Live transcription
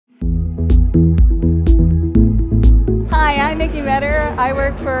Hi, I'm Nikki Metter. I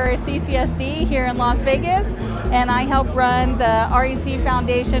work for CCSD here in Las Vegas, and I help run the REC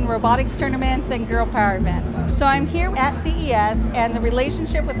Foundation Robotics tournaments and Girl Power events. So I'm here at CES and the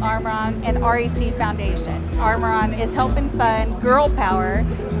relationship with Omron and REC Foundation. Omron is helping fund Girl Power,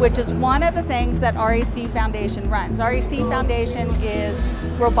 which is one of the things that REC Foundation runs. REC Foundation is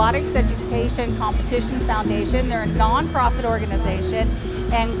Robotics Education Competition Foundation. They're a nonprofit organization,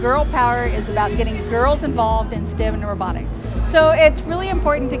 and Girl Power is about getting girls involved in STEM and robotics. So it's really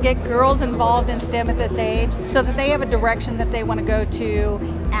important to get girls involved in STEM at this age so that they have a direction that they want to go to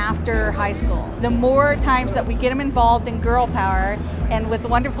after high school. The more times that we get them involved in Girl Power, and with the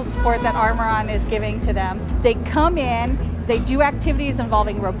wonderful support that Omron is giving to them, they come in, they do activities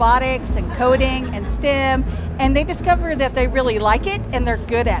involving robotics and coding and STEM, and they discover that they really like it and they're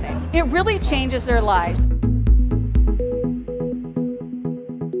good at it. It really changes their lives.